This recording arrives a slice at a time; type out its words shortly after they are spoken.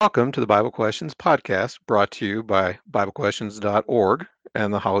Welcome to the Bible Questions podcast brought to you by BibleQuestions.org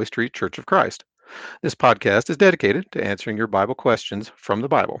and the Holly Street Church of Christ. This podcast is dedicated to answering your Bible questions from the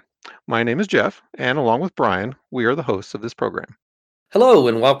Bible. My name is Jeff, and along with Brian, we are the hosts of this program. Hello,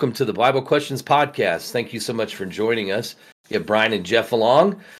 and welcome to the Bible Questions Podcast. Thank you so much for joining us. You have Brian and Jeff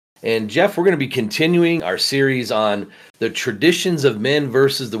along. And Jeff, we're going to be continuing our series on the traditions of men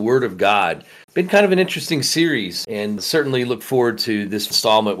versus the Word of God. Been kind of an interesting series, and certainly look forward to this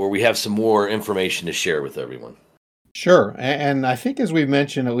installment where we have some more information to share with everyone. Sure. And I think as we've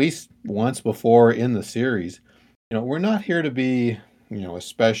mentioned at least once before in the series, we're not here to be,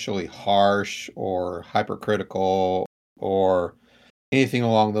 especially harsh or hypercritical or anything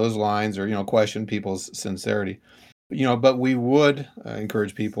along those lines or, question people's sincerity. But we would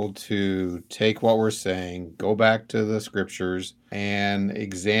encourage people to take what we're saying, go back to the scriptures and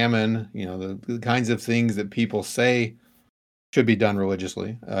examine, the kinds of things that people say should be done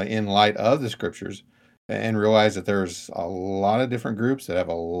religiously in light of the scriptures, and realize that there's a lot of different groups that have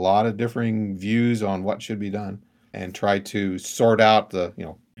a lot of differing views on what should be done, and try to sort out the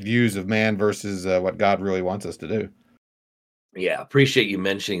views of man versus what God really wants us to do. Yeah, appreciate you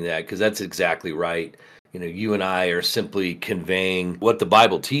mentioning that, because that's exactly right. You and I are simply conveying what the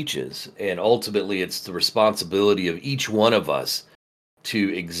Bible teaches, and ultimately it's the responsibility of each one of us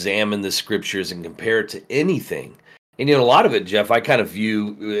to examine the scriptures and compare it to anything. And a lot of it, Jeff, I kind of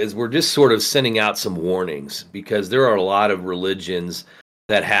view as we're just sort of sending out some warnings, because there are a lot of religions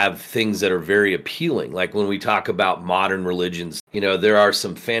that have things that are very appealing. Like when we talk about modern religions, there are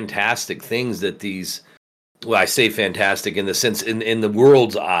some fantastic things that these, well, I say fantastic in the sense in the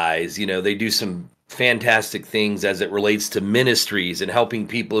world's eyes, they do some fantastic things as it relates to ministries and helping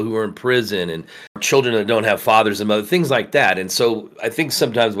people who are in prison and children that don't have fathers and mothers, things like that. And so I think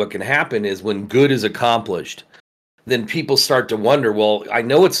sometimes what can happen is when good is accomplished, then people start to wonder, well, I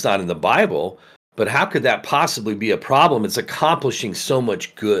know it's not in the Bible, but how could that possibly be a problem? It's accomplishing so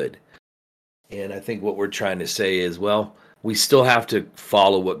much good. And I think what we're trying to say is, well, we still have to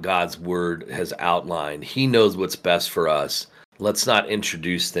follow what God's word has outlined. He knows what's best for us. Let's not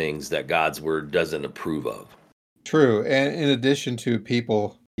introduce things that God's word doesn't approve of. True. And in addition to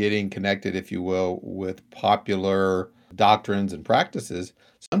people getting connected, if you will, with popular doctrines and practices,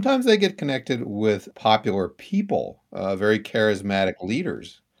 sometimes they get connected with popular people, very charismatic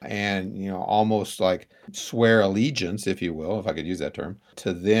leaders, and, almost like swear allegiance, if you will, if I could use that term,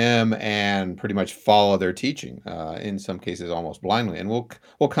 to them and pretty much follow their teaching, in some cases almost blindly. And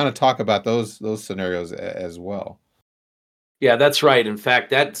we'll kind of talk about those scenarios as well. Yeah, that's right. In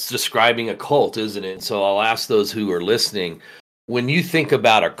fact, that's describing a cult, isn't it? So I'll ask those who are listening, when you think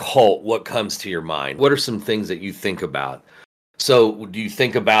about a cult, what comes to your mind? What are some things that you think about? So do you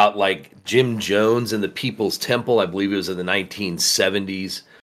think about like Jim Jones and the People's Temple? I believe it was in the 1970s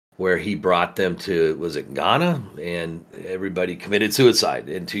where he brought them to, was it Ghana? And everybody committed suicide.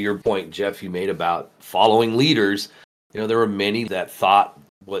 And to your point, Jeff, you made about following leaders, there were many that thought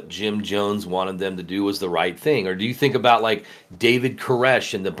what Jim Jones wanted them to do was the right thing. Or do you think about like David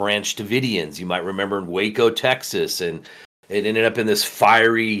Koresh and the Branch Davidians? You might remember in Waco, Texas, and it ended up in this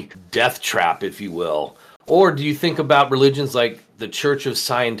fiery death trap, if you will. Or do you think about religions like the Church of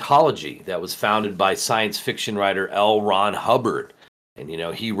Scientology that was founded by science fiction writer L. Ron Hubbard? And,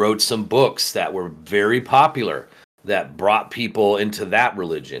 he wrote some books that were very popular that brought people into that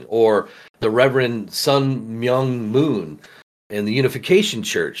religion. Or the Reverend Sun Myung Moon and the Unification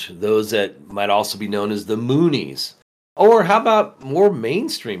Church, those that might also be known as the Moonies. Or how about more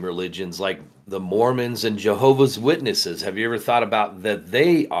mainstream religions like the Mormons and Jehovah's Witnesses? Have you ever thought about that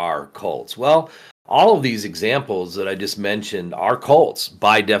they are cults? Well, all of these examples that I just mentioned are cults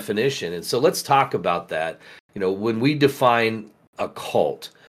by definition. And so let's talk about that. When we define a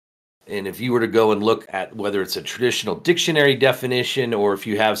cult, and if you were to go and look at whether it's a traditional dictionary definition or if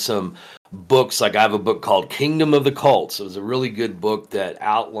you have some books, like I have a book called Kingdom of the Cults. It was a really good book that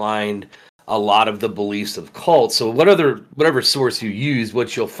outlined a lot of the beliefs of cults. So whatever source you use,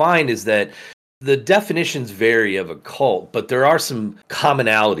 what you'll find is that the definitions vary of a cult, but there are some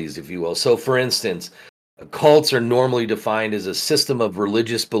commonalities, if you will. So for instance, cults are normally defined as a system of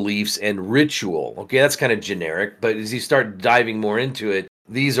religious beliefs and ritual. Okay, that's kind of generic, but as you start diving more into it,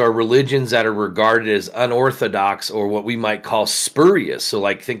 these are religions that are regarded as unorthodox or what we might call spurious. So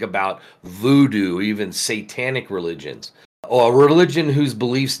like think about voodoo, even satanic religions, or a religion whose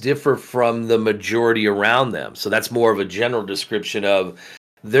beliefs differ from the majority around them. So that's more of a general description of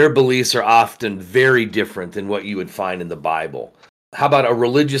their beliefs are often very different than what you would find in the Bible. How about a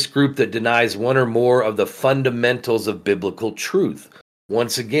religious group that denies one or more of the fundamentals of biblical truth?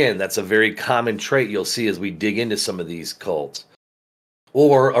 Once again, that's a very common trait you'll see as we dig into some of these cults.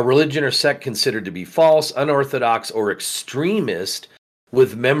 or a religion or sect considered to be false, unorthodox, or extremist,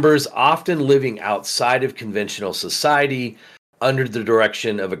 with members often living outside of conventional society under the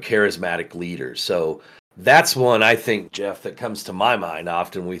direction of a charismatic leader. So that's one I think, Jeff, that comes to my mind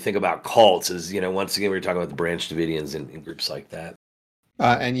often when we think about cults is, once again, we were talking about the Branch Davidians and groups like that.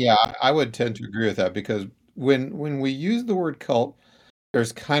 And yeah, I would tend to agree with that because when we use the word cult,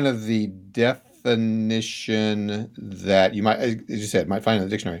 there's kind of the definition that you might, as you said, might find in the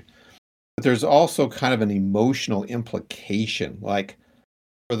dictionary. But there's also kind of an emotional implication. Like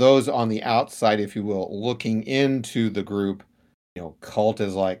for those on the outside, if you will, looking into the group, cult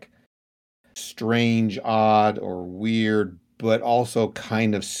is like strange, odd, or weird, but also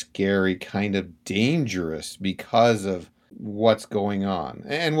kind of scary, kind of dangerous because of what's going on.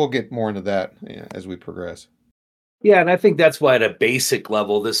 And we'll get more into that as we progress. Yeah, and I think that's why at a basic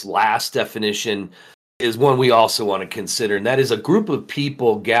level, this last definition is one we also want to consider, and that is a group of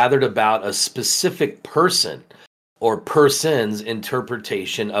people gathered about a specific person or persons'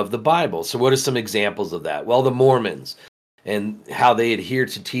 interpretation of the Bible. So what are some examples of that? Well, the Mormons and how they adhere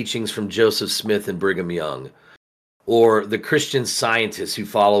to teachings from Joseph Smith and Brigham Young, or the Christian Scientists who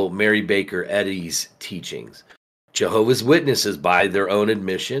follow Mary Baker Eddy's teachings. Jehovah's Witnesses, by their own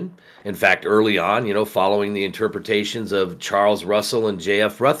admission, in fact, early on, following the interpretations of Charles Russell and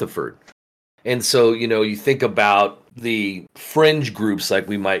J.F. Rutherford. And so, you think about the fringe groups, like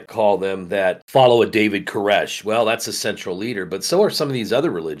we might call them, that follow a David Koresh. Well, that's a central leader, but so are some of these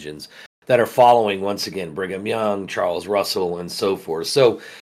other religions that are following, once again, Brigham Young, Charles Russell, and so forth. So,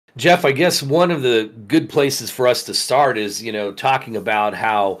 Jeff, I guess one of the good places for us to start is, talking about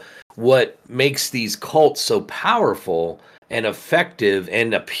how what makes these cults so powerful and effective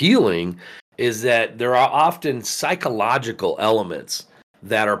and appealing is that there are often psychological elements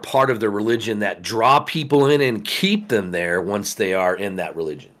that are part of the religion that draw people in and keep them there once they are in that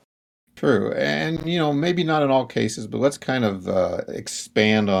religion. True. And, maybe not in all cases, but let's kind of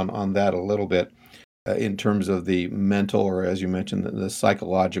expand on that a little bit in terms of the mental, or as you mentioned, the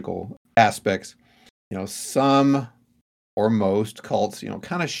psychological aspects. Some or most cults,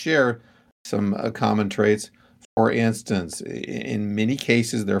 kind of share some common traits. For instance, in many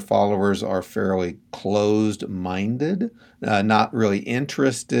cases, their followers are fairly closed-minded, not really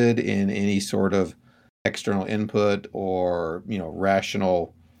interested in any sort of external input or,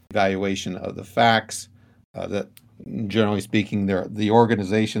 rational evaluation of the facts. That, generally speaking, the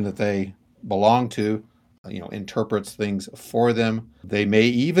organization that they belong to, interprets things for them. They may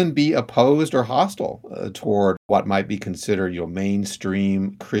even be opposed or hostile toward what might be considered,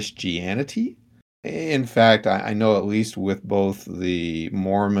 mainstream Christianity. In fact, I know at least with both the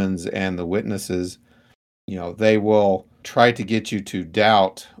Mormons and the Witnesses, they will try to get you to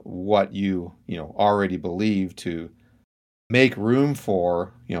doubt what you already believe to make room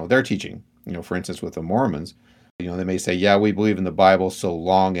for, their teaching. For instance, with the Mormons, they may say, yeah, we believe in the Bible so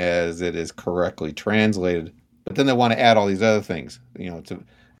long as it is correctly translated, but then they want to add all these other things,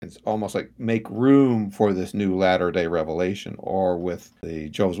 it's almost like make room for this new latter-day revelation. Or with the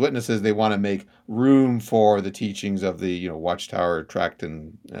Jehovah's Witnesses, they want to make room for the teachings of the, Watchtower Tract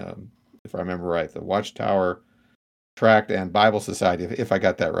and, if I remember right, the Watchtower Tract and Bible Society, if I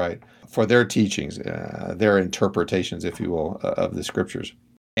got that right, for their teachings, their interpretations, if you will, of the scriptures.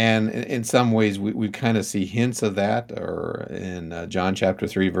 And in some ways, we kind of see hints of that, or in John chapter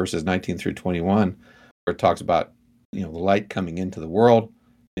 3, verses 19 through 21, where it talks about, the light coming into the world.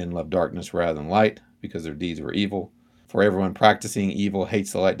 Men love darkness rather than light, because their deeds were evil. For everyone practicing evil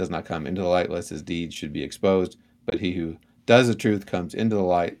hates the light, does not come into the light, lest his deeds should be exposed. But he who does the truth comes into the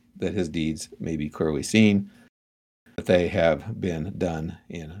light, that his deeds may be clearly seen, that they have been done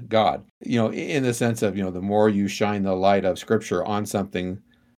in God. In the sense of, the more you shine the light of Scripture on something,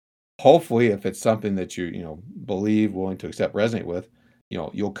 hopefully, if it's something that you, believe, willing to accept, resonate with,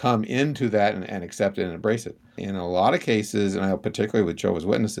 you'll come into that and accept it and embrace it. In a lot of cases, and I know particularly with Jehovah's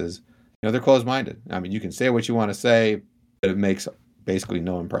Witnesses, they're closed-minded. I mean, you can say what you want to say, but it makes basically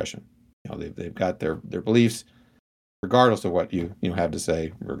no impression. They've got their beliefs, regardless of what you have to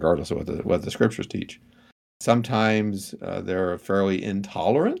say, regardless of what the scriptures teach. Sometimes they're fairly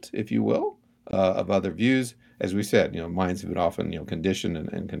intolerant, if you will, of other views. As we said, minds have been often conditioned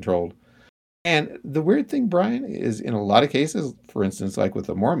and controlled. And the weird thing, Brian, is in a lot of cases, for instance, like with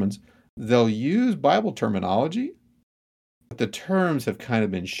the Mormons, they'll use Bible terminology, but the terms have kind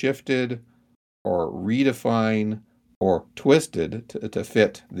of been shifted or redefined or twisted to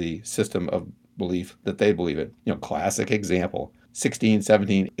fit the system of belief that they believe in. Classic example, 16,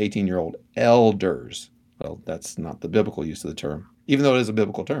 17, 18-year-old elders. Well, that's not the biblical use of the term, even though it is a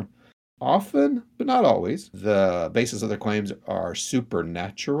biblical term. Often, but not always, the basis of their claims are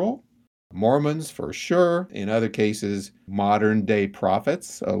supernatural. Mormons, for sure. In other cases, modern day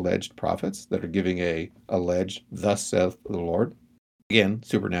prophets, alleged prophets that are giving a alleged, thus saith the Lord. Again,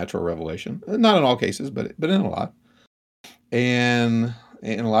 supernatural revelation. Not in all cases, but in a lot. And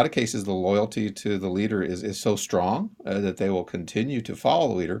in a lot of cases, the loyalty to the leader is so strong that they will continue to follow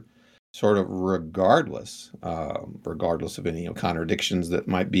the leader, sort of regardless of any contradictions that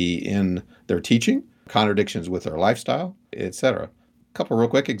might be in their teaching, contradictions with their lifestyle, etc. A couple real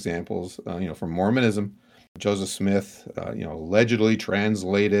quick examples, from Mormonism. Joseph Smith, allegedly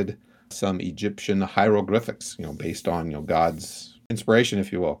translated some Egyptian hieroglyphics, based on God's inspiration,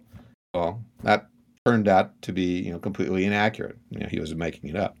 if you will. Well, that turned out to be completely inaccurate. He was making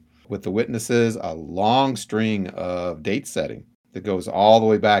it up. With the witnesses, a long string of date setting that goes all the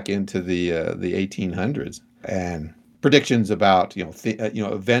way back into the 1800s, and predictions about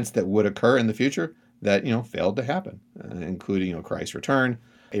events that would occur in the future that failed to happen, including Christ's return.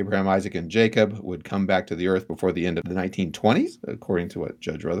 Abraham, Isaac, and Jacob would come back to the earth before the end of the 1920s, according to what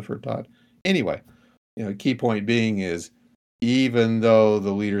Judge Rutherford taught. Anyway, key point being is, even though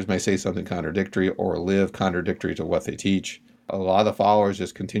the leaders may say something contradictory or live contradictory to what they teach, a lot of the followers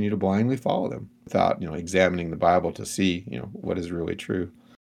just continue to blindly follow them without, examining the Bible to see, what is really true.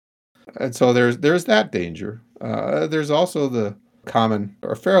 And so there's that danger. There's also the common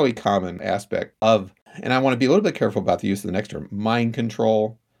or fairly common aspect of, and I want to be a little bit careful about the use of the next term, mind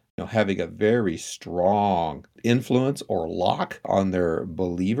control, having a very strong influence or lock on their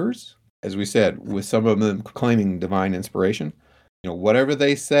believers. As we said, with some of them claiming divine inspiration, whatever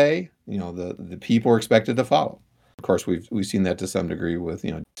they say, the people are expected to follow. Of course, we've seen that to some degree with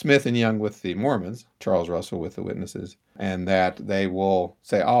Smith and Young with the Mormons, Charles Russell with the Witnesses, and that they will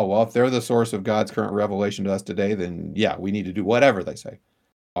say, oh, well, if they're the source of God's current revelation to us today, then yeah, we need to do whatever they say,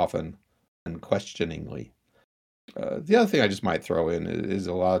 often unquestioningly. The other thing I just might throw in is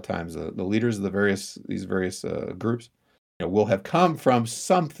a lot of times the leaders of these various groups will have come from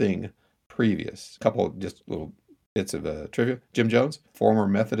something previous. A couple of just little bits of trivia. Jim Jones, former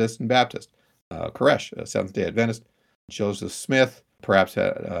Methodist and Baptist. Koresh, a Seventh-day Adventist. Joseph Smith, perhaps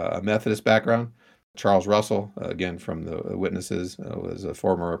had a Methodist background. Charles Russell, again from the Witnesses, was a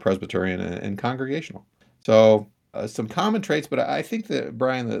former Presbyterian and Congregational. So some common traits, but I think that,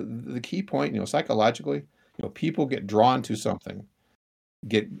 Brian, the key point, psychologically, people get drawn to something,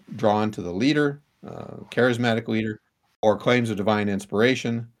 get drawn to the leader, charismatic leader, or claims of divine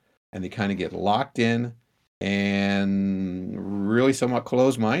inspiration, and they kind of get locked in and really somewhat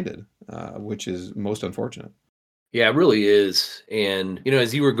closed-minded, which is most unfortunate. Yeah, it really is. And,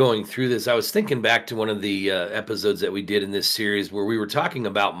 as you were going through this, I was thinking back to one of the episodes that we did in this series where we were talking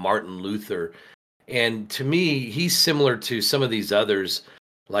about Martin Luther. And to me, he's similar to some of these others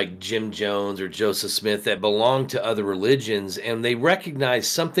like Jim Jones or Joseph Smith that belong to other religions, and they recognize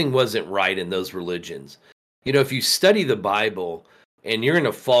something wasn't right in those religions. If you study the Bible and you're in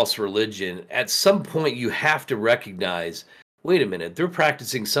a false religion, at some point you have to recognize, wait a minute, they're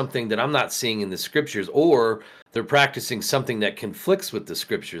practicing something that I'm not seeing in the scriptures, or they're practicing something that conflicts with the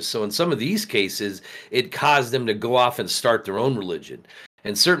scriptures. So in some of these cases, it caused them to go off and start their own religion.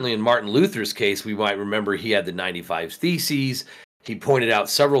 And certainly in Martin Luther's case, we might remember he had the 95 Theses. He pointed out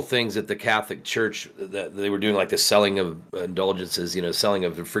several things at the Catholic Church that they were doing, like the selling of indulgences, selling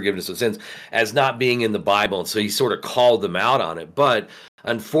of forgiveness of sins, as not being in the Bible. And so he sort of called them out on it. But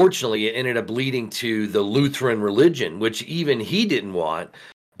unfortunately, it ended up leading to the Lutheran religion, which even he didn't want.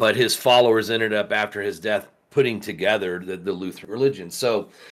 But his followers ended up, after his death, putting together the Lutheran religion. So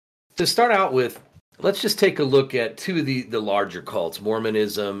to start out with, let's just take a look at two of the larger cults,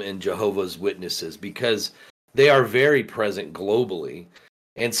 Mormonism and Jehovah's Witnesses, because they are very present globally.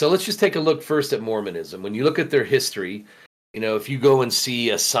 And so let's just take a look first at Mormonism. When you look at their history, if you go and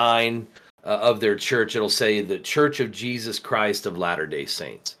see a sign of their church, it'll say the Church of Jesus Christ of Latter-day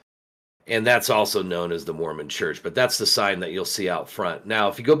Saints. And that's also known as the Mormon Church, but that's the sign that you'll see out front. Now,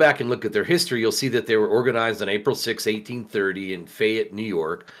 if you go back and look at their history, you'll see that they were organized on April 6, 1830 in Fayette, New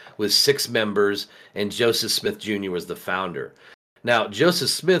York, with 6 members, and Joseph Smith Jr. was the founder. Now, Joseph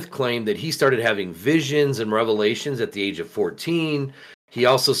Smith claimed that he started having visions and revelations at the age of 14. He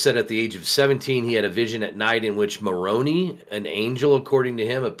also said at the age of 17, he had a vision at night in which Moroni, an angel according to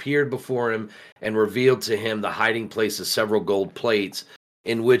him, appeared before him and revealed to him the hiding place of several gold plates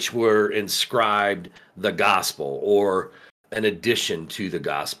in which were inscribed the gospel, or an addition to the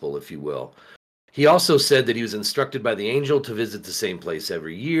gospel, if you will. He also said that he was instructed by the angel to visit the same place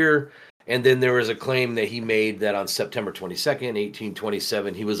every year. And then there was a claim that he made that on September 22nd,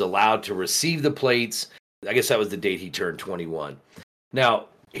 1827, he was allowed to receive the plates. I guess that was the date he turned 21. Now,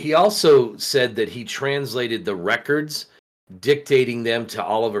 He also said that he translated the records, dictating them to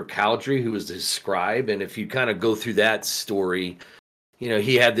Oliver Cowdery, who was his scribe. And if you kind of go through that story,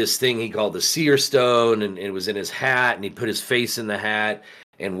 he had this thing he called the seer stone, and it was in his hat, and he put his face in the hat,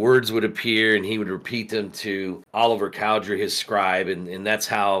 and words would appear, and he would repeat them to Oliver Cowdery, his scribe, and that's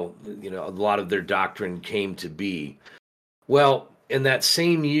how, a lot of their doctrine came to be. Well, in that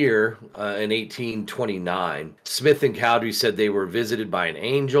same year, in 1829, Smith and Cowdery said they were visited by an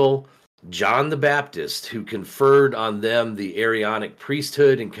angel, John the Baptist, who conferred on them the Aaronic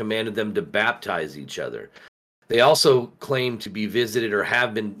priesthood and commanded them to baptize each other. They also claim to be visited, or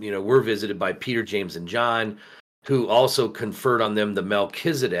have been, were visited by Peter, James, and John, who also conferred on them the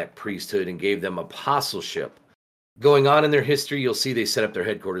Melchizedek priesthood and gave them apostleship. Going on in their history, you'll see they set up their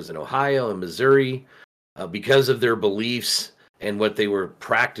headquarters in Ohio and Missouri. Because of their beliefs and what they were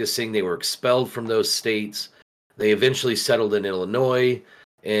practicing, they were expelled from those states. They eventually settled in Illinois,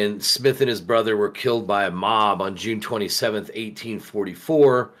 and Smith and his brother were killed by a mob on June 27th,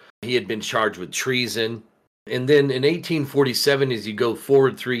 1844. He had been charged with treason. And then in 1847, as you go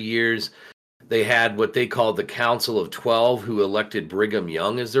forward 3 years, they had what they called the Council of 12, who elected Brigham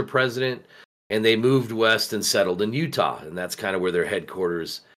Young as their president, and they moved west and settled in Utah, and that's kind of where their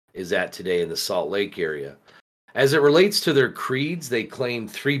headquarters is at today, in the Salt Lake area. As it relates to their creeds, they claim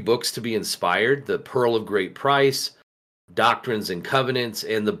 3 books to be inspired: the Pearl of Great Price, Doctrines and Covenants,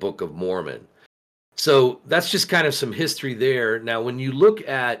 and the Book of Mormon. So that's just kind of some history there. Now, when you look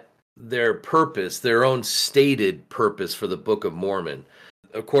at their purpose, their own stated purpose for the Book of Mormon,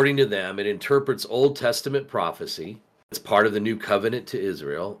 according to them, it interprets Old Testament prophecy. It's part of the new covenant to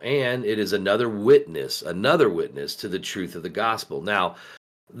Israel, and it is another witness to the truth of the gospel. Now,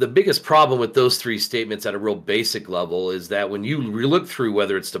 the biggest problem with those 3 statements at a real basic level is that when you look through,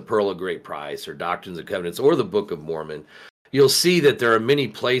 whether it's the Pearl of Great Price or Doctrines and Covenants or the Book of Mormon, you'll see that there are many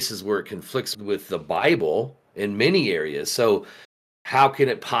places where it conflicts with the Bible in many areas. So how can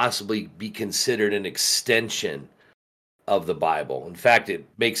it possibly be considered an extension of the Bible? In fact, it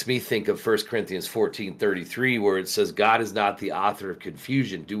makes me think of 1 Corinthians 14:33, where it says, God is not the author of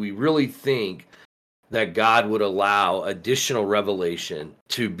confusion. Do we really think that God would allow additional revelation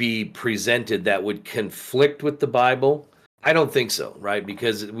to be presented that would conflict with the Bible? I don't think so, right?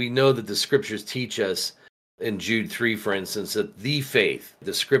 Because we know that the scriptures teach us in Jude 3, for instance, that the faith,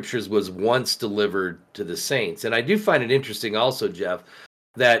 the scriptures, was once delivered to the saints. And I do find it interesting also, Jeff,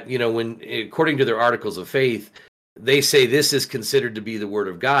 that, when, according to their articles of faith, they say this is considered to be the word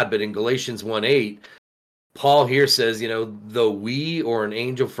of God. But in Galatians 1:8, Paul here says, though we or an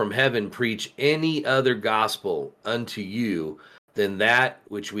angel from heaven preach any other gospel unto you than that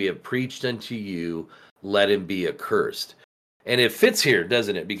which we have preached unto you, let him be accursed. And it fits here,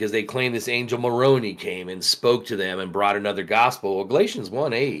 doesn't it? Because they claim this angel Moroni came and spoke to them and brought another gospel. Well, Galatians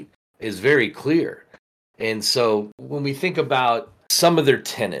 1:8 is very clear. And so when we think about some of their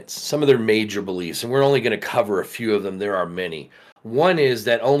tenets, some of their major beliefs, and we're only going to cover a few of them, there are many. One is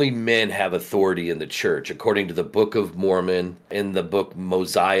that only men have authority in the church, according to the Book of Mormon in the book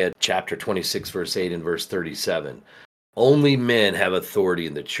Mosiah, chapter 26, verse 8 and verse 37. Only men have authority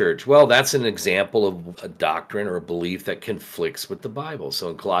in the church. Well, that's an example of a doctrine or a belief that conflicts with the Bible. So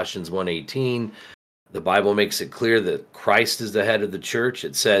in Colossians 1:18, the Bible makes it clear that Christ is the head of the church.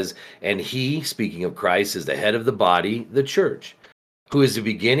 It says, and he, speaking of Christ, is the head of the body, the church, who is the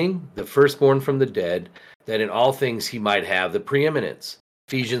beginning, the firstborn from the dead, that in all things he might have the preeminence.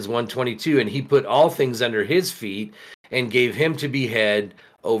 Ephesians 1:22, and he put all things under his feet and gave him to be head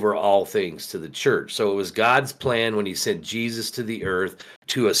over all things to the church. So it was God's plan when he sent Jesus to the earth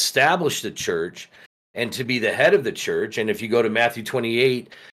to establish the church and to be the head of the church. And if you go to Matthew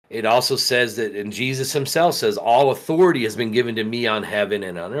 28, it also says that, and Jesus himself says, all authority has been given to me on heaven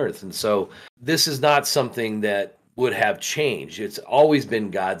and on earth. And so this is not something that would have changed. It's always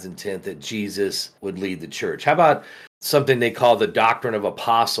been God's intent that Jesus would lead the church. How about something they call the doctrine of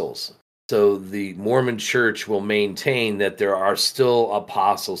apostles? So the Mormon church will maintain that there are still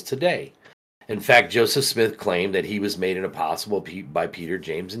apostles today. In fact, Joseph Smith claimed that he was made an apostle by Peter,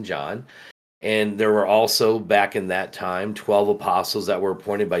 James, and John. And there were also, back in that time, 12 apostles that were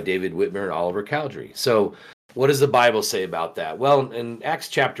appointed by David Whitmer and Oliver Cowdery. So what does the Bible say about that? Well, in Acts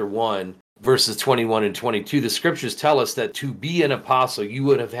chapter 1, verses 21 and 22, the scriptures tell us that to be an apostle, you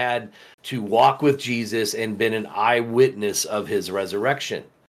would have had to walk with Jesus and been an eyewitness of his resurrection.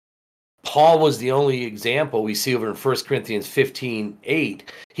 Paul was the only example we see over in 1 Corinthians 15:8.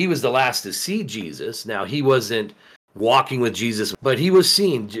 He was the last to see Jesus. Now, he wasn't walking with Jesus, but he was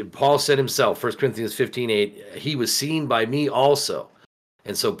seen. Paul said himself, 1 Corinthians 15:8, he was seen by me also.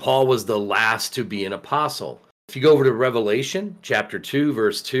 And so Paul was the last to be an apostle. If you go over to Revelation chapter 2,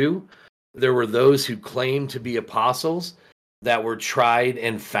 verse 2, there were those who claimed to be apostles that were tried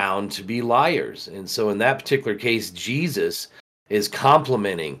and found to be liars. And so in that particular case, Jesus is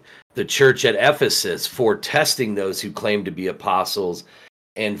complimenting the church at Ephesus for testing those who claimed to be apostles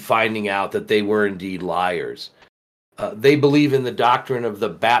and finding out that they were indeed liars. They believe in the doctrine of the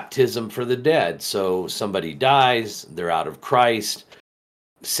baptism for the dead. So somebody dies, they're out of Christ.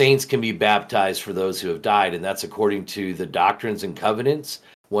 Saints can be baptized for those who have died, and that's according to the Doctrines and Covenants,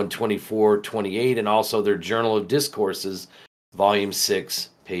 124-28, and also their Journal of Discourses, volume 6,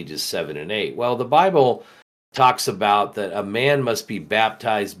 pages 7 and 8. Well, the Bible talks about that a man must be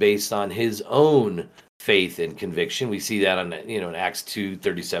baptized based on his own faith and conviction. We see that on, in Acts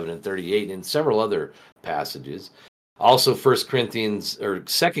 2:37 and 38, and several other passages. Also, 1 Corinthians or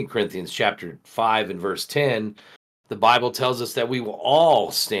 2 Corinthians chapter 5 and verse 10, the Bible tells us that we will all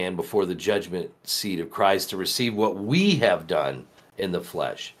stand before the judgment seat of Christ to receive what we have done in the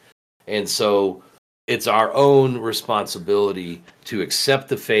flesh. And so it's our own responsibility to accept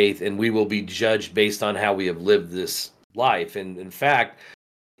the faith, and we will be judged based on how we have lived this life. And in fact,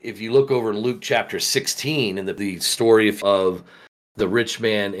 if you look over in Luke chapter 16 and the story of the rich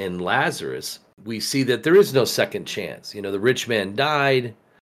man and Lazarus, we see that there is no second chance. The rich man died.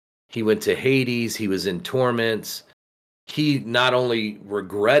 He went to Hades. He was in torments. He not only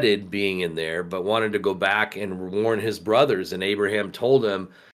regretted being in there, but wanted to go back and warn his brothers. And Abraham told him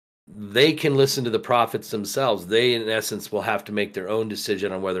they can listen to the prophets themselves. They, in essence, will have to make their own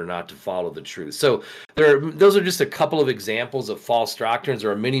decision on whether or not to follow the truth. So those are just a couple of examples of false doctrines.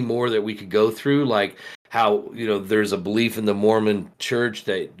 There are many more that we could go through, like how, there's a belief in the Mormon church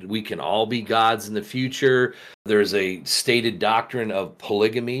that we can all be gods in the future. There's a stated doctrine of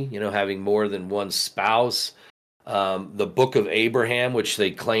polygamy, having more than one spouse. The Book of Abraham, which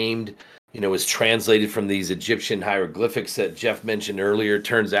they claimed, was translated from these Egyptian hieroglyphics that Jeff mentioned earlier.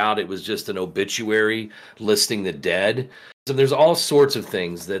 Turns out it was just an obituary listing the dead. So there's all sorts of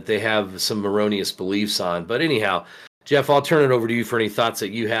things that they have some erroneous beliefs on. But anyhow, Jeff, I'll turn it over to you for any thoughts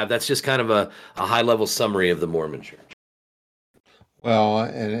that you have. That's just kind of a high-level summary of the Mormon Church. Well,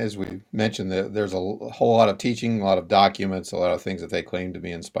 and as we mentioned, there's a whole lot of teaching, a lot of documents, a lot of things that they claim to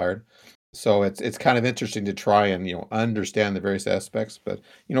be inspired. So it's kind of interesting to try and understand the various aspects. But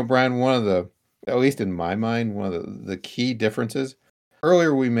Brian, one of the, at least in my mind, one of the key differences.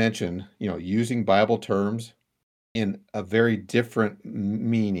 Earlier we mentioned using Bible terms in a very different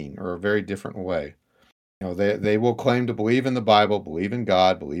meaning or a very different way. They will claim to believe in the Bible, believe in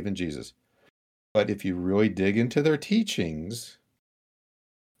God, believe in Jesus. But if you really dig into their teachings,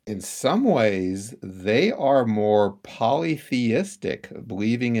 in some ways, they are more polytheistic,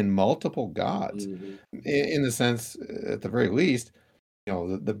 believing in multiple gods. In the sense, at the very least,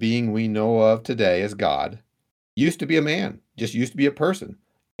 the being we know of today as God used to be a man, just used to be a person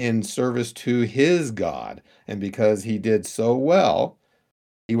in service to his God. And because he did so well,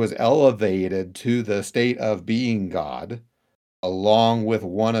 he was elevated to the state of being God, along with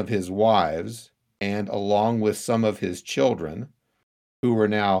one of his wives and along with some of his children, who were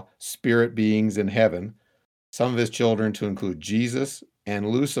now spirit beings in heaven, some of his children to include Jesus and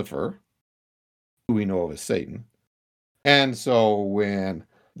Lucifer, who we know of as Satan. And so when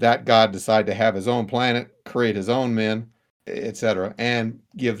that God decided to have his own planet, create his own men, etc., and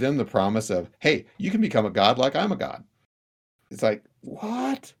give them the promise of, hey, you can become a god like I'm a god. It's like,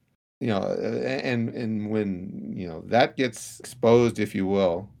 what? And when that gets exposed, if you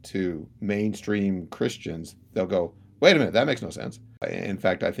will, to mainstream Christians, they'll go, wait a minute, that makes no sense. In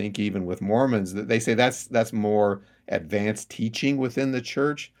fact, I think even with Mormons, they say that's more advanced teaching within the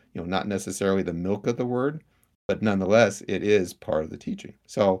church, not necessarily the milk of the word, but nonetheless, it is part of the teaching.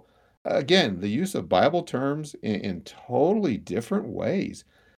 So again, the use of Bible terms in totally different ways.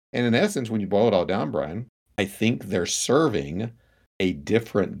 And in essence, when you boil it all down, Brian, I think they're serving a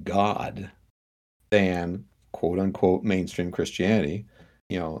different God than quote unquote mainstream Christianity.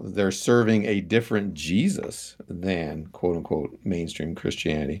 They're serving a different Jesus than quote unquote mainstream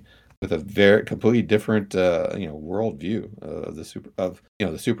Christianity, with a very completely different worldview of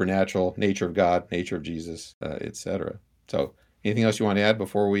the supernatural nature of God, nature of Jesus, etc. So anything else you want to add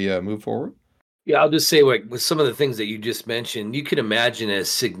before we move forward? Yeah, I'll just say, like, with some of the things that you just mentioned, you can imagine as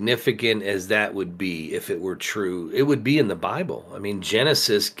significant as that would be if it were true. It would be in the Bible. I mean,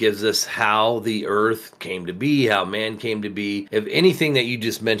 Genesis gives us how the earth came to be, how man came to be. If anything that you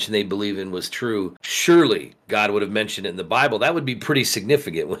just mentioned they believe in was true, surely God would have mentioned it in the Bible. That would be pretty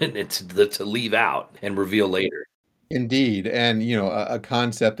significant, wouldn't it, to leave out and reveal later. Indeed. And, a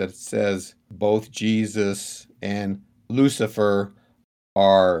concept that says both Jesus and Lucifer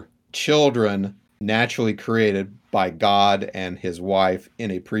are children naturally created by God and his wife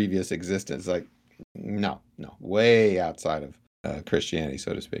in a previous existence. Like, no, way outside of Christianity,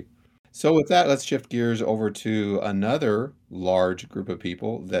 so to speak. So with that, let's shift gears over to another large group of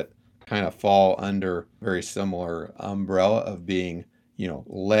people that kind of fall under very similar umbrella of being,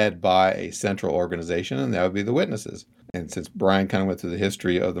 led by a central organization, and that would be the Witnesses. And since Brian kind of went through the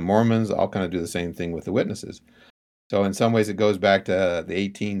history of the Mormons, I'll kind of do the same thing with the Witnesses. So in some ways, it goes back to the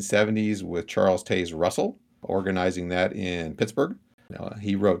 1870s with Charles Taze Russell, organizing that in Pittsburgh.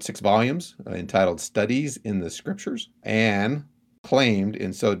 He wrote 6 volumes entitled Studies in the Scriptures, and claimed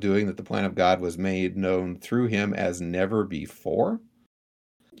in so doing that the plan of God was made known through him as never before.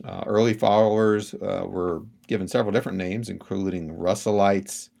 Early followers were given several different names, including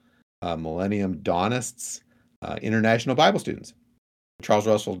Russellites, Millennium Dawnists, International Bible Students. Charles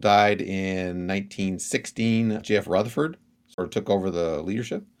Russell died in 1916. J.F. Rutherford sort of took over the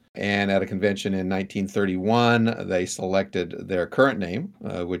leadership. And at a convention in 1931, they selected their current name,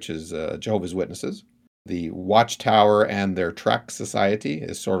 which is Jehovah's Witnesses. The Watchtower and their Tract Society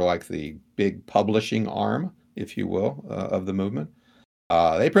is sort of like the big publishing arm, if you will, of the movement.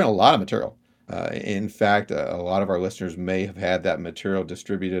 They print a lot of material. In fact, a lot of our listeners may have had that material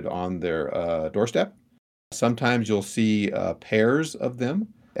distributed on their doorstep. Sometimes you'll see pairs of them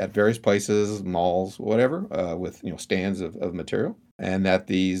at various places, malls, whatever, with stands of material, and that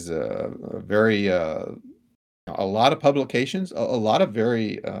these a lot of publications, a lot of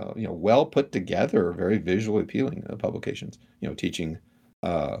very well put together, very visually appealing publications, teaching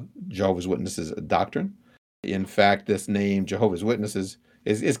Jehovah's Witnesses doctrine. In fact, this name Jehovah's Witnesses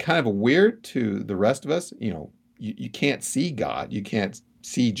is kind of weird to the rest of us. You can't see God, you can't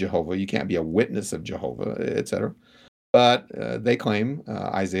see Jehovah, you can't be a witness of Jehovah, etc. But they claim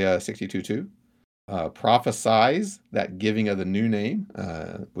Isaiah 62:2 prophesies that giving of the new name,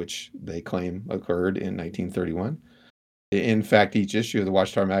 which they claim occurred in 1931. In fact, each issue of the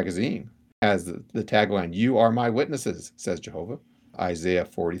Watchtower magazine has the tagline, "You are my witnesses," says Jehovah, Isaiah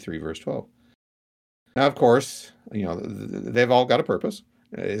 43, verse 12. Now, of course, they've all got a purpose,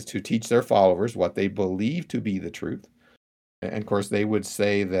 is to teach their followers what they believe to be the truth. And of course, they would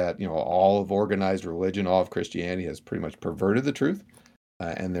say that, all of organized religion, all of Christianity has pretty much perverted the truth,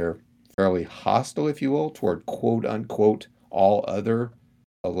 and they're fairly hostile, if you will, toward quote unquote all other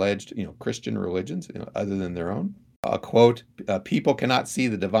alleged, Christian religions, other than their own. Quote, people cannot see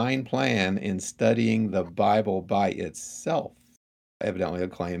the divine plan in studying the Bible by itself. Evidently a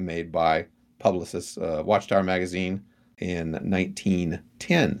claim made by publicist Watchtower magazine in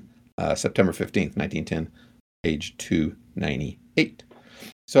 1910, September 15th, 1910, page 298.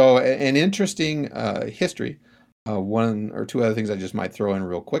 So an interesting history. One or two other things I just might throw in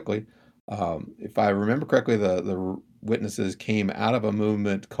real quickly. If I remember correctly, the Witnesses came out of a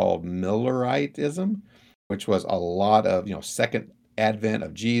movement called Milleritism, which was a lot of second advent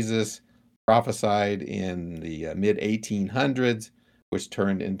of Jesus, prophesied in the mid 1800s, which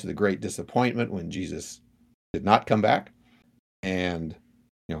turned into the Great Disappointment when Jesus did not come back. And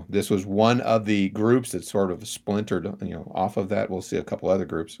this was one of the groups that sort of splintered off of that. We'll see a couple other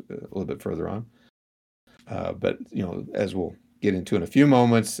groups a little bit further on. But as we'll get into in a few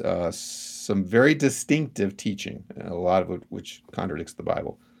moments, some very distinctive teaching, a lot of it which contradicts the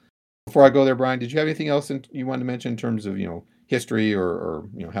Bible. Before I go there, Brian, did you have anything else you wanted to mention in terms of history or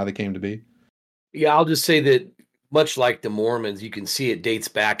how they came to be? Yeah, I'll just say that much like the Mormons, you can see it dates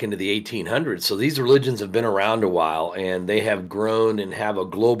back into the 1800s. So these religions have been around a while, and they have grown and have a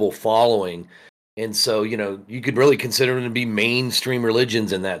global following. And so, you could really consider them to be mainstream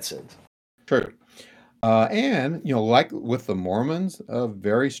religions in that sense. True. And, like with the Mormons, a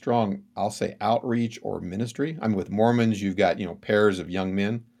very strong, I'll say, outreach or ministry. I mean, with Mormons, you've got, pairs of young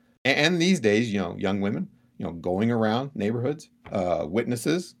men. And these days, young women, going around neighborhoods,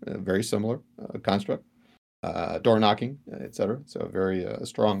 witnesses, very similar construct, door knocking, etc. So very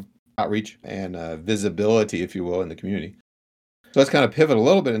strong outreach and visibility, if you will, in the community. So let's kind of pivot a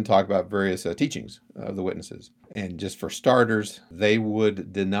little bit and talk about various teachings of the Witnesses. And just for starters, they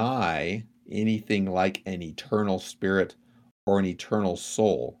would deny anything like an eternal spirit or an eternal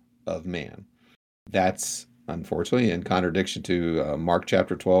soul of man. That's unfortunately in contradiction to Mark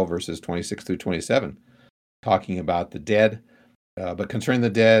chapter 12, verses 26 through 27, talking about the dead. But concerning the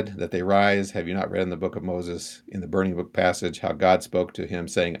dead, that they rise, have you not read in the book of Moses, in the burning book passage, how God spoke to him,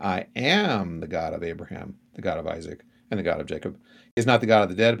 saying, I am the God of Abraham, the God of Isaac, and the God of Jacob. He is not the God of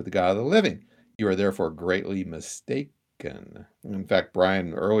the dead, but the God of the living. You are therefore greatly mistaken. In fact,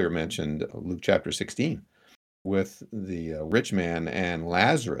 Brian earlier mentioned Luke chapter 16 with the rich man and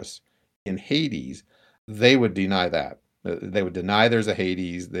Lazarus in Hades. They would deny that. They would deny there's a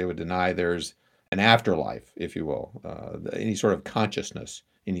Hades. They would deny there's an afterlife, if you will, any sort of consciousness,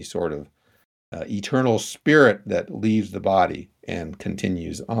 any sort of eternal spirit that leaves the body and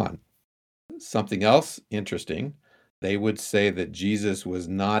continues on. Something else interesting, they would say that Jesus was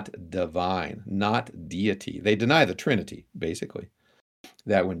not divine, not deity. They deny the Trinity, basically,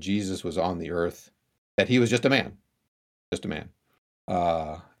 that when Jesus was on the earth, that he was just a man,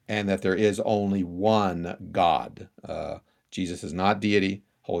 uh, and that there is only one God. Jesus is not deity,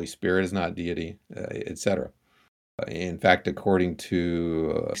 Holy Spirit is not deity, etc. In fact, according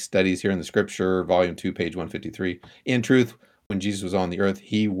to studies here in the Scripture, Volume 2, page 153, in truth, when Jesus was on the earth,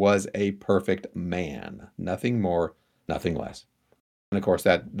 he was a perfect man, nothing more, nothing less. And of course,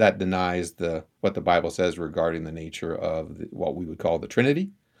 that denies what the Bible says regarding the nature of what we would call the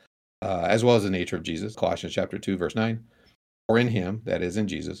Trinity, as well as the nature of Jesus. Colossians chapter 2, verse 9. For in him, that is in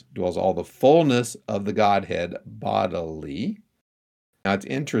Jesus, dwells all the fullness of the Godhead bodily. Now, it's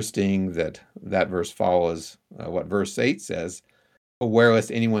interesting that verse follows what verse 8 says, "Beware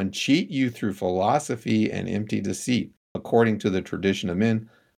lest anyone cheat you through philosophy and empty deceit, according to the tradition of men,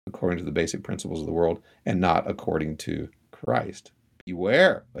 according to the basic principles of the world, and not according to Christ."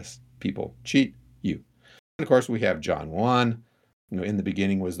 Beware lest people cheat you. And of course, we have John 1. In the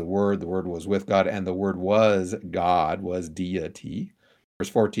beginning was the Word was with God, and the Word was God, was deity. Verse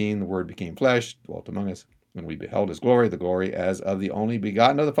 14, the Word became flesh, dwelt among us, and we beheld his glory, the glory as of the only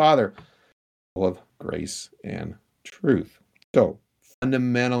begotten of the Father, full of grace and truth. So,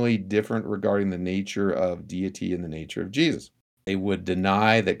 fundamentally different regarding the nature of deity and the nature of Jesus. They would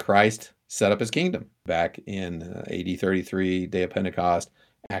deny that Christ set up his kingdom back in AD 33, day of Pentecost,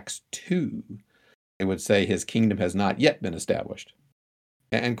 Acts 2. They would say his kingdom has not yet been established.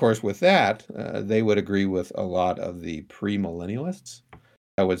 And of course, with that, they would agree with a lot of the premillennialists.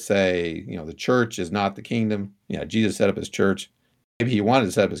 I would say, the church is not the kingdom. Jesus set up his church. Maybe he wanted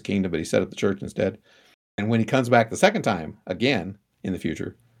to set up his kingdom, but he set up the church instead. And when he comes back the second time, again, in the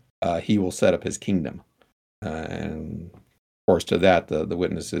future, he will set up his kingdom. And of course, to that, the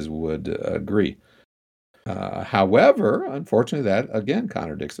witnesses would agree. However, unfortunately, that again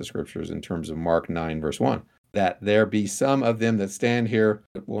contradicts the scriptures in terms of Mark 9, verse 1. That there be some of them that stand here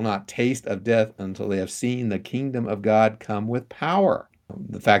that will not taste of death until they have seen the kingdom of God come with power.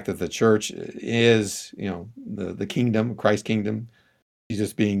 The fact that the church is, the kingdom, Christ's kingdom,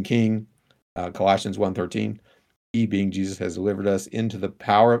 Jesus being king, Colossians 1:13, he being Jesus has delivered us into the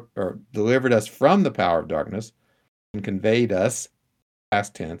power, or delivered us from the power of darkness and conveyed us,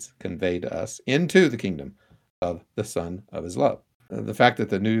 past tense, conveyed us into the kingdom of the Son of his love. The fact that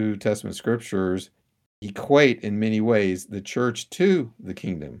the New Testament scriptures equate in many ways the church to the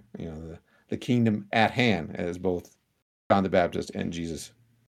kingdom, the kingdom at hand, as both John the Baptist and Jesus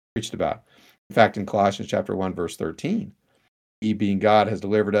preached about. In fact, in Colossians chapter 1, verse 13, he being God has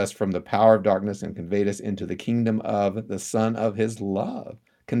delivered us from the power of darkness and conveyed us into the kingdom of the Son of his love.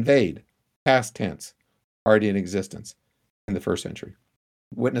 Conveyed, past tense, already in existence in the first century.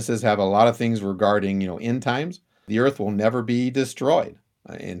 Witnesses have a lot of things regarding, end times. The earth will never be destroyed.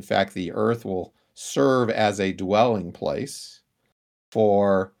 In fact, the earth will serve as a dwelling place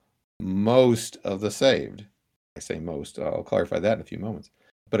for most of the saved. I say most, I'll clarify that in a few moments.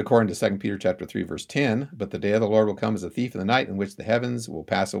 But according to 2 Peter chapter 3, verse 10, but the day of the Lord will come as a thief in the night, in which the heavens will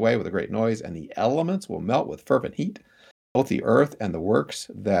pass away with a great noise, and the elements will melt with fervent heat. Both the earth and the works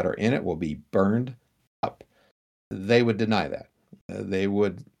that are in it will be burned up. They would deny that. They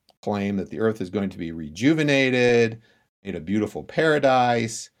would claim that the earth is going to be rejuvenated, in a beautiful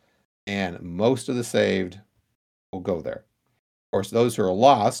paradise, and most of the saved will go there. Of course, those who are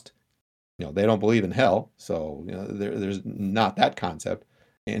lost, they don't believe in hell, so there's not that concept.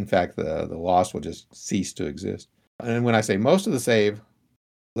 In fact, the lost will just cease to exist. And when I say most of the saved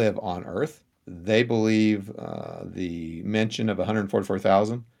live on earth, they believe the mention of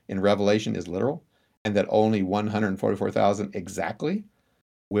 144,000 in Revelation is literal, and that only 144,000 exactly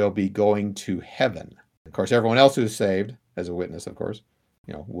will be going to heaven. Of course, everyone else who's saved, as a witness, of course,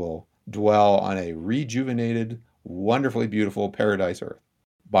 will dwell on a rejuvenated, wonderfully beautiful paradise earth.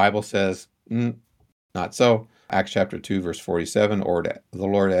 Bible says, not so. Acts chapter 2, verse 47, or the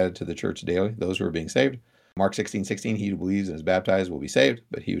Lord added to the church daily those who are being saved. Mark 16:16, he who believes and is baptized will be saved,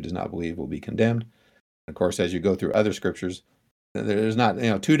 but he who does not believe will be condemned. Of course, as you go through other scriptures, there's not,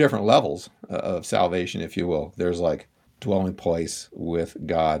 two different levels of salvation, if you will. There's like dwelling place with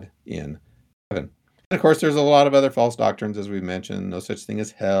God in heaven. And of course, there's a lot of other false doctrines, as we mentioned. No such thing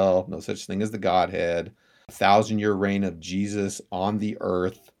as hell, no such thing as the Godhead, 1,000-year reign of Jesus on the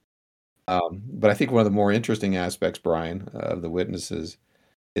earth. But I think one of the more interesting aspects, Brian, of the witnesses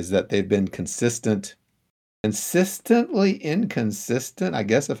is that they've been consistently inconsistent, I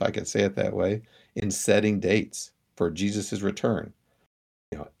guess if I could say it that way, in setting dates for Jesus' return.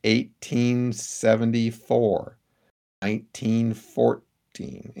 1874,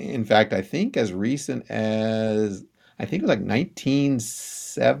 1914. In fact, I think as recent as, I think it was like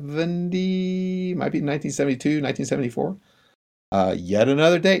 1970, might be 1972, 1974. Yet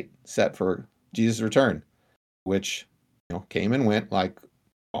another date set for Jesus' return, which came and went like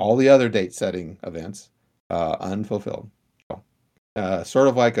all the other date-setting events, unfulfilled. So, sort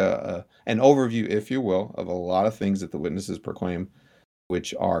of like an overview, if you will, of a lot of things that the witnesses proclaim,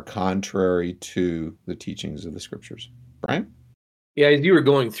 which are contrary to the teachings of the Scriptures. Brian? Yeah, as you were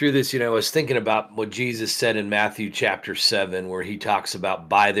going through this, I was thinking about what Jesus said in Matthew chapter 7, where he talks about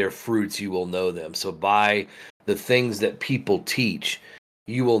by their fruits you will know them. So by the things that people teach,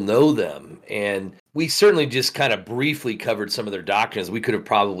 you will know them. And we certainly just kind of briefly covered some of their doctrines. We could have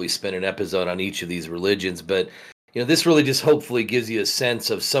probably spent an episode on each of these religions, but this really just hopefully gives you a sense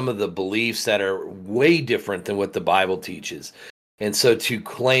of some of the beliefs that are way different than what the Bible teaches. And so to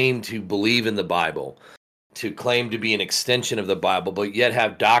claim to believe in the Bible, to claim to be an extension of the Bible, but yet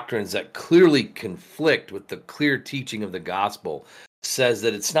have doctrines that clearly conflict with the clear teaching of the gospel, says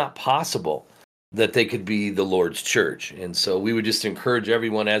that it's not possible that they could be the Lord's church. And so we would just encourage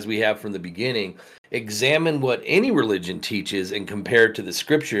everyone, as we have from the beginning, examine what any religion teaches and compare it to the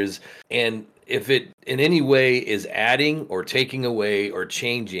Scriptures. And if it in any way is adding or taking away or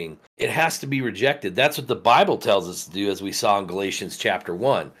changing, it has to be rejected. That's what the Bible tells us to do, as we saw in Galatians chapter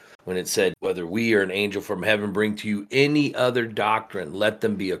 1. When it said, whether we or an angel from heaven bring to you any other doctrine, let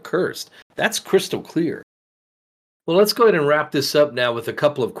them be accursed. That's crystal clear. Well, let's go ahead and wrap this up now with a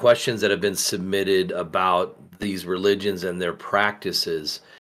couple of questions that have been submitted about these religions and their practices.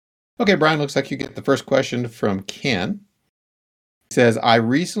 Okay, Brian, looks like you get the first question from Ken. He says, I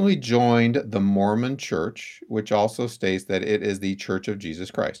recently joined the Mormon Church, which also states that it is the Church of Jesus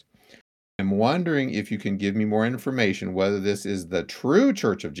Christ. I'm wondering if you can give me more information whether this is the true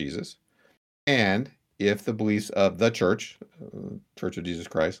Church of Jesus, and if the beliefs of the Church, Church of Jesus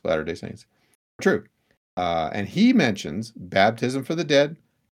Christ, Latter-day Saints, are true. And he mentions baptism for the dead,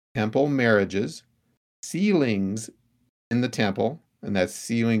 temple marriages, sealings in the temple, and that's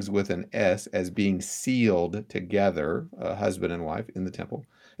sealings with an S, as being sealed together, husband and wife in the temple,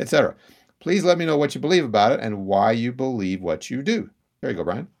 etc. Please let me know what you believe about it and why you believe what you do. There you go,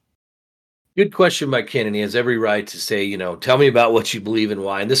 Brian. Good question by Ken, and he has every right to say, tell me about what you believe and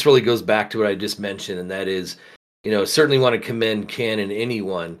why. And this really goes back to what I just mentioned, and that is, certainly want to commend Ken and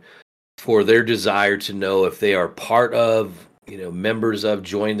anyone for their desire to know if they are part of, members of,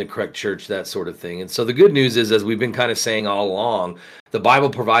 join the correct church, that sort of thing. And so the good news is, as we've been kind of saying all along, the Bible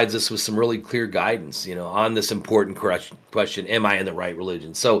provides us with some really clear guidance, on this important question, am I in the right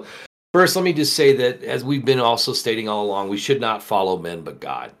religion? So first, let me just say that, as we've been also stating all along, we should not follow men but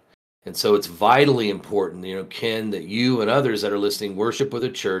God. And so it's vitally important, Ken, that you and others that are listening worship with a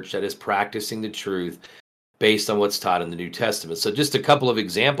church that is practicing the truth based on what's taught in the New Testament. So just a couple of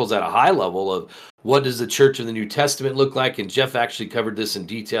examples at a high level of what does the church of the New Testament look like? And Jeff actually covered this in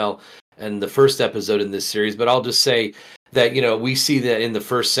detail in the first episode in this series, but I'll just say that, we see that in the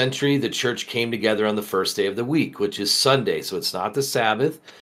first century, the church came together on the first day of the week, which is Sunday. So it's not the Sabbath.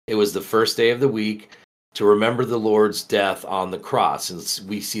 It was the first day of the week, to remember the Lord's death on the cross. And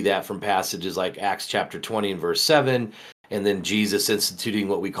we see that from passages like Acts chapter 20 and verse 7, and then Jesus instituting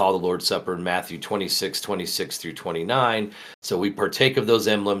what we call the Lord's Supper in Matthew 26 through 29. So we partake of those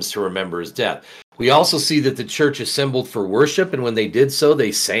emblems to remember his death. We also see that the church assembled for worship, and when they did so,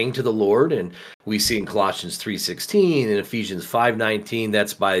 they sang to the Lord. And we see in Colossians 3:16 and Ephesians 5:19,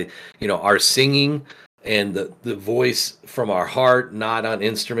 that's by, our singing and the voice from our heart, not on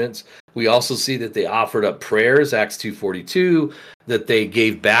instruments. We also see that they offered up prayers, Acts 2:42, that they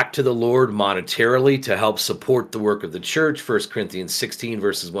gave back to the Lord monetarily to help support the work of the church, 1 Corinthians 16,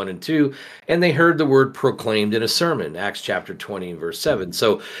 verses 1 and 2, and they heard the word proclaimed in a sermon, Acts chapter 20 and verse 7.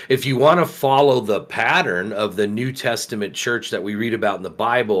 So if you want to follow the pattern of the New Testament church that we read about in the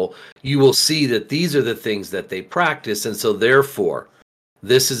Bible, you will see that these are the things that they practice, and so therefore,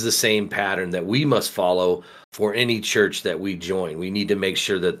 this is the same pattern that we must follow for any church that we join. We need to make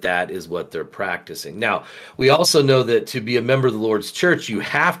sure that that is what they're practicing. Now, we also know that to be a member of the Lord's church, you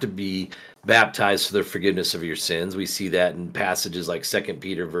have to be baptized for the forgiveness of your sins. We see that in passages like 2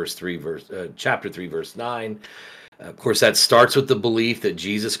 Peter chapter 3, verse 9. Of course, that starts with the belief that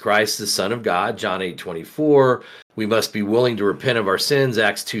Jesus Christ is the Son of God, John 8:24. We must be willing to repent of our sins,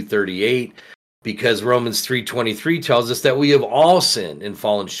 Acts 2:38. Because Romans 3:23 tells us that we have all sinned and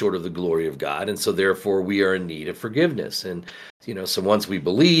fallen short of the glory of God. And so therefore we are in need of forgiveness. And, so once we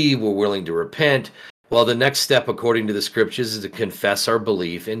believe, we're willing to repent, Well, the next step, according to the scriptures, is to confess our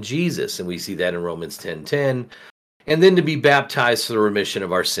belief in Jesus. And we see that in Romans 10:10. And then to be baptized for the remission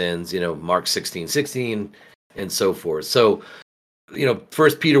of our sins, Mark 16:16, and so forth. So,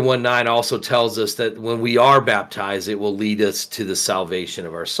 1 Peter 1:9 also tells us that when we are baptized, it will lead us to the salvation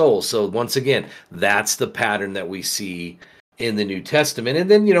of our souls. So once again, that's the pattern that we see in the New Testament. And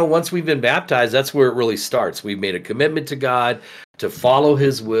then, once we've been baptized, that's where it really starts. We've made a commitment to God to follow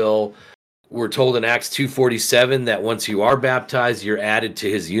his will. We're told in Acts 2:47 that once you are baptized, you're added to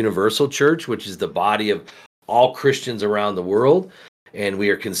his universal church, which is the body of all Christians around the world, and we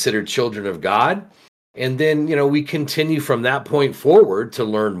are considered children of God. And then, we continue from that point forward to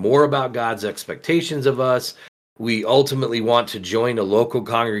learn more about God's expectations of us. We ultimately want to join a local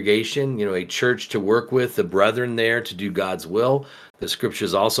congregation, a church to work with the brethren there to do God's will. The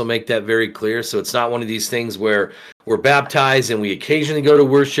scriptures also make that very clear. So it's not one of these things where we're baptized and we occasionally go to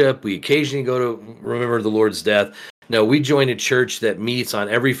worship, we occasionally go to remember the Lord's death. No, we join a church that meets on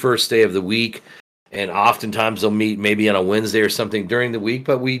every first day of the week. And oftentimes they'll meet maybe on a Wednesday or something during the week,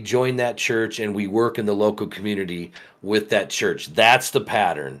 but we join that church and we work in the local community with that church. That's the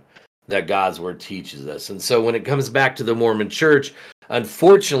pattern that God's word teaches us. And so when it comes back to the Mormon church,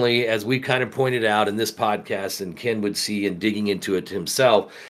 unfortunately, as we kind of pointed out in this podcast, and Ken would see in digging into it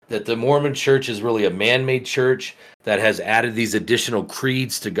himself, that the Mormon church is really a man-made church that has added these additional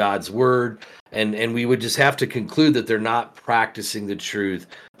creeds to God's word. And we would just have to conclude that they're not practicing the truth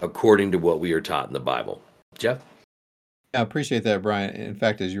according to what we are taught in the Bible. Jeff? I appreciate that, Brian. In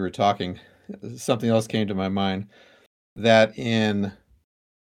fact, as you were talking, something else came to my mind, that in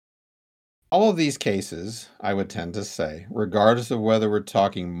all of these cases, I would tend to say, regardless of whether we're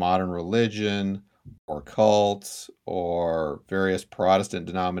talking modern religion or cults or various Protestant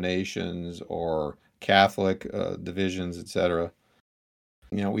denominations or Catholic divisions, etc.,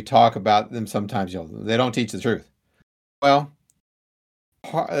 we talk about them sometimes, they don't teach the truth. Well,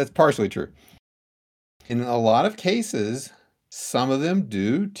 that's partially true. In a lot of cases, some of them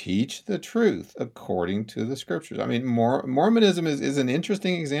do teach the truth according to the scriptures. I mean, Mormonism is an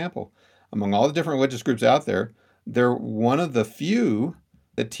interesting example. Among all the different religious groups out there, they're one of the few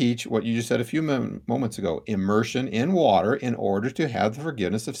that teach what you just said a few moments ago, immersion in water in order to have the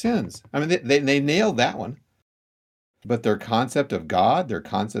forgiveness of sins. I mean, they nailed that one. But their concept of God, their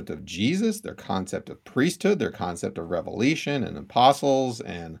concept of Jesus, their concept of priesthood, their concept of revelation and apostles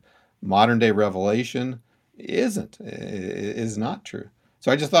and modern day revelation is not true.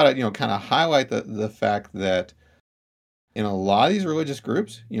 So I just thought I'd, kind of highlight the fact that in a lot of these religious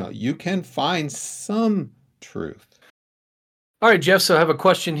groups, you can find some truth. All right, Jeff, so I have a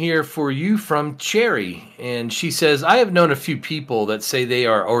question here for you from Cherry. And she says, I have known a few people that say they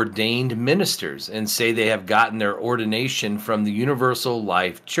are ordained ministers and say they have gotten their ordination from the Universal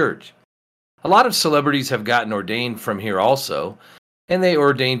Life Church. A lot of celebrities have gotten ordained from here also, and they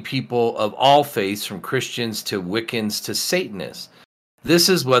ordain people of all faiths, from Christians to Wiccans to Satanists. This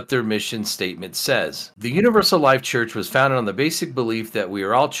is what their mission statement says. The Universal Life Church was founded on the basic belief that we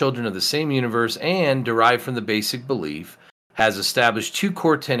are all children of the same universe, and derived from the basic belief has established two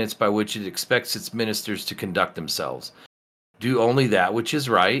core tenets by which it expects its ministers to conduct themselves. Do only that which is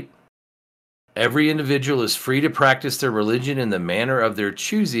right. Every individual is free to practice their religion in the manner of their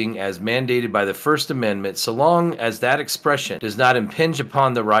choosing as mandated by the First Amendment, so long as that expression does not impinge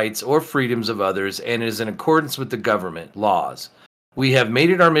upon the rights or freedoms of others and is in accordance with the government laws. We have made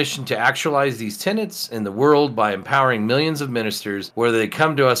it our mission to actualize these tenets in the world by empowering millions of ministers, whether they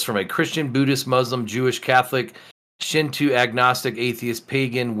come to us from a Christian, Buddhist, Muslim, Jewish, Catholic, Shinto, agnostic, atheist,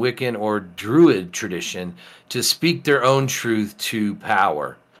 pagan, Wiccan, or Druid tradition, to speak their own truth to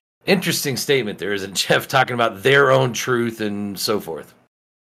power. Interesting statement there, isn't Jeff, talking about their own truth and so forth.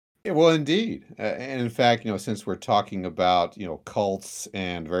 Yeah, well, indeed. And in fact, since we're talking about, cults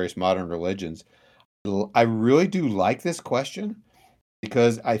and various modern religions, I really do like this question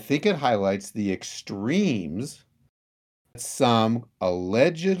because I think it highlights the extremes that some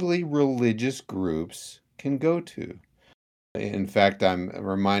allegedly religious groups can go to. In fact, I'm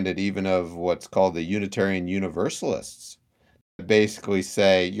reminded even of what's called the Unitarian Universalists. They basically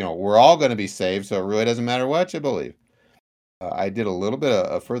say, we're all going to be saved, so it really doesn't matter what you believe. I did a little bit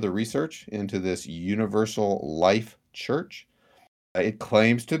of further research into this Universal Life Church. It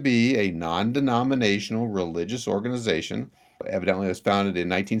claims to be a non-denominational religious organization. Evidently, it was founded in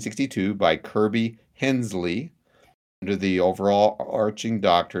 1962 by Kirby Hensley under the overall arching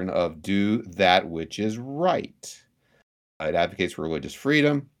doctrine of do that which is right. It advocates for religious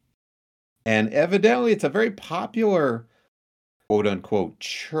freedom. And evidently, it's a very popular, quote-unquote,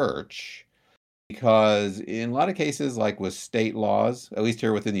 church because in a lot of cases, like with state laws, at least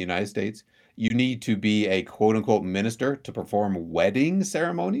here within the United States, you need to be a quote unquote minister to perform wedding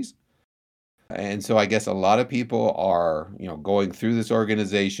ceremonies. And so I guess a lot of people are, going through this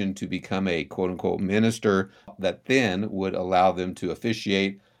organization to become a quote unquote minister that then would allow them to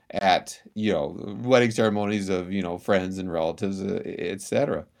officiate at, wedding ceremonies of, friends and relatives,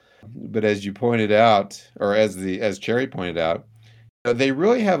 etc. But as you pointed out, or as Cherry pointed out, they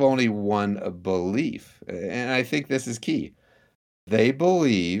really have only one belief. And I think this is key. They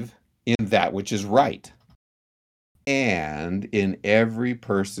believe in that which is right, and in every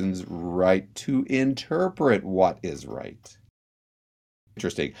person's right to interpret what is right.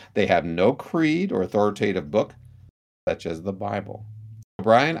 Interesting. They have no creed or authoritative book, such as the Bible.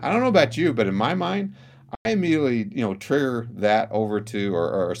 Brian, I don't know about you, but in my mind, I immediately, trigger that over to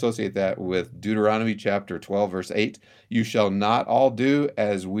or associate that with Deuteronomy chapter 12, verse 8. You shall not all do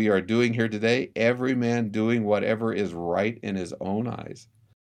as we are doing here today, every man doing whatever is right in his own eyes.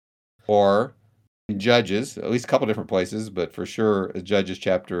 Or in Judges, at least a couple different places, but for sure, Judges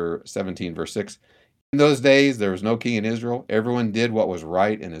chapter 17, verse 6. In those days, there was no king in Israel. Everyone did what was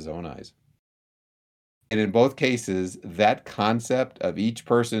right in his own eyes. And in both cases, that concept of each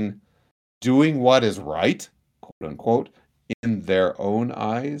person doing what is right, quote unquote, in their own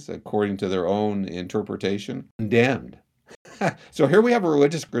eyes, according to their own interpretation, condemned. So here we have a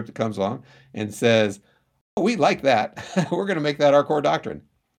religious group that comes along and says, oh, we like that. We're going to make that our core doctrine,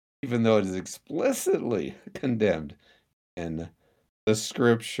 even though it is explicitly condemned in the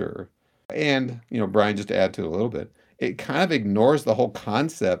scripture. And, Brian, just to add to it a little bit, it kind of ignores the whole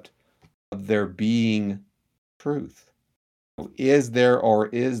concept of there being truth. Is there or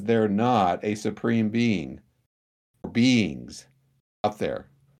is there not a supreme being or beings out there,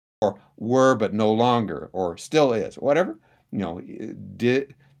 or were but no longer, or still is, whatever?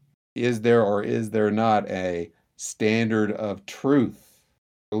 Is there or is there not a standard of truth,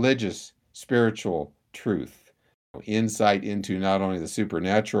 religious, spiritual truth, insight into not only the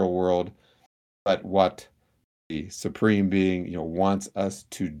supernatural world, but what the supreme being, wants us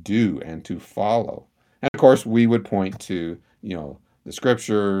to do and to follow? And of course, we would point to, the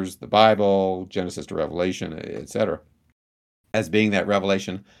scriptures, the Bible, Genesis to Revelation, etc., as being that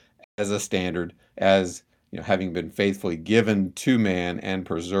revelation as a standard, as, having been faithfully given to man and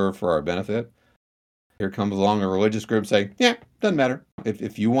preserved for our benefit. Here comes along a religious group saying, yeah, doesn't matter.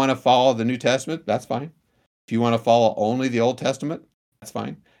 If you want to follow the New Testament, that's fine. If you want to follow only the Old Testament, that's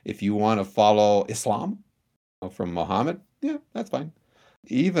fine. If you want to follow Islam from Muhammad, yeah, that's fine.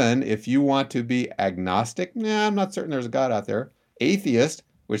 Even if you want to be agnostic, I'm not certain there's a God out there. Atheist,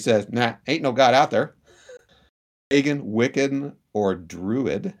 which says, ain't no God out there. Pagan, Wiccan, or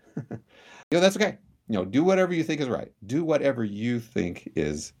Druid, that's okay. Do whatever you think is right. Do whatever you think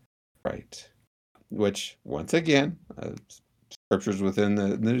is right. Which, once again, scriptures within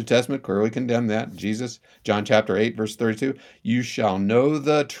the New Testament clearly condemn that. Jesus, John chapter 8, verse 32, you shall know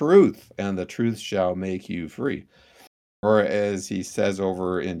the truth, and the truth shall make you free. Or as he says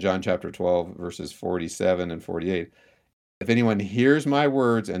over in John chapter 12, verses 47 and 48, if anyone hears my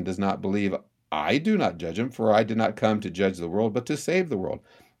words and does not believe, I do not judge him, for I did not come to judge the world, but to save the world.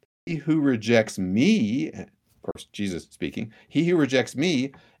 He who rejects me, of course, Jesus speaking, he who rejects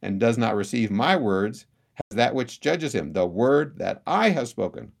me and does not receive my words has that which judges him. The word that I have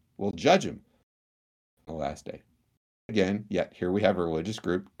spoken will judge him on the last day. Again, yet here we have a religious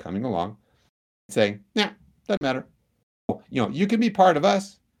group coming along saying, doesn't matter. You can be part of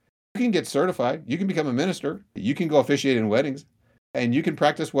us. You can get certified. You can become a minister. You can go officiate in weddings, and you can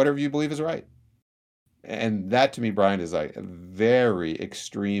practice whatever you believe is right. And that, to me, Brian, is like a very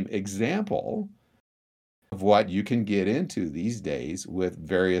extreme example of what you can get into these days with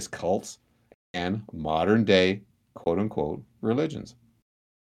various cults and modern day, quote unquote, religions.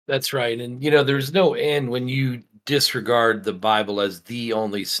 That's right. And, there's no end when you disregard the Bible as the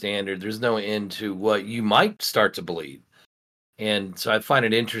only standard. There's no end to what you might start to believe. And so I find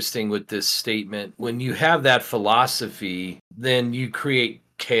it interesting with this statement. When you have that philosophy, then you create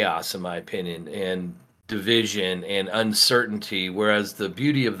chaos, in my opinion, and division and uncertainty, whereas the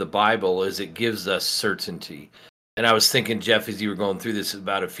beauty of the Bible is it gives us certainty. And I was thinking, Jeff, as you were going through this,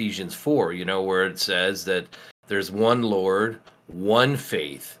 about Ephesians 4, where it says that there's one Lord, one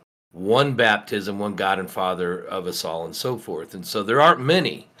faith, one baptism, one God and Father of us all, and so forth. And so there aren't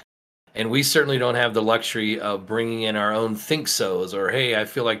many. And we certainly don't have the luxury of bringing in our own think-sos or, hey, I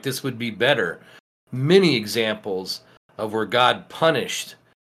feel like this would be better. Many examples of where God punished,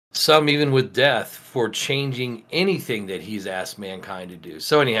 some even with death, for changing anything that he's asked mankind to do.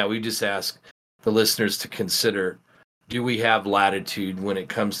 So anyhow, we just ask the listeners to consider, do we have latitude when it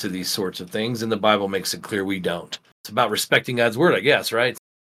comes to these sorts of things? And the Bible makes it clear we don't. It's about respecting God's word, I guess, right?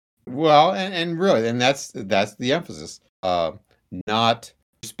 Well, and really, and that's the emphasis. Not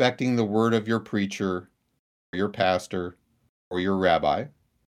respecting the word of your preacher, or your pastor, or your rabbi.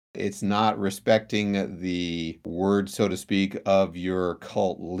 It's not respecting the word, so to speak, of your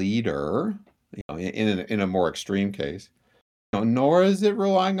cult leader, in a more extreme case. Nor is it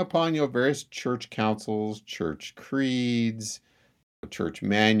relying upon various church councils, church creeds, church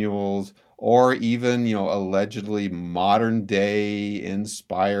manuals, or even allegedly modern day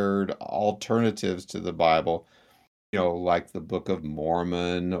inspired alternatives to the Bible, like the Book of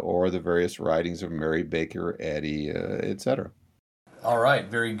Mormon or the various writings of Mary Baker Eddy, etc. All right,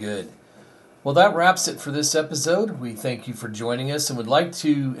 very good. Well, that wraps it for this episode. We thank you for joining us and would like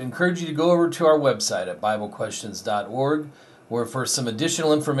to encourage you to go over to our website at BibleQuestions.org, where for some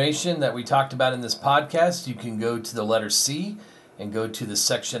additional information that we talked about in this podcast, you can go to the letter C and go to the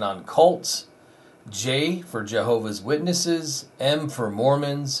section on cults, J for Jehovah's Witnesses, M for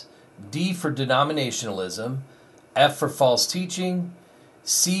Mormons, D for denominationalism, F for false teaching,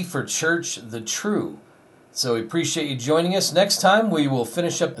 C for church, the true. So we appreciate you joining us. Next time, we will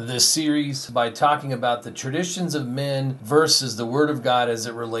finish up this series by talking about the traditions of men versus the Word of God as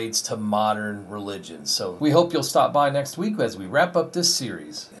it relates to modern religion. So we hope you'll stop by next week as we wrap up this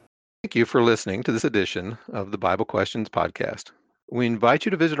series. Thank you for listening to this edition of the Bible Questions podcast. We invite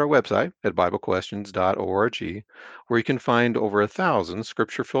you to visit our website at BibleQuestions.org, where you can find over 1,000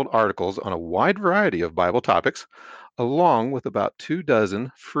 scripture-filled articles on a wide variety of Bible topics, along with about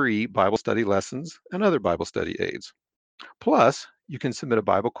 24 free Bible study lessons and other Bible study aids. Plus, you can submit a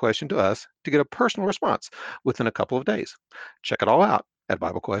Bible question to us to get a personal response within a couple of days. Check it all out at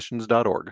BibleQuestions.org.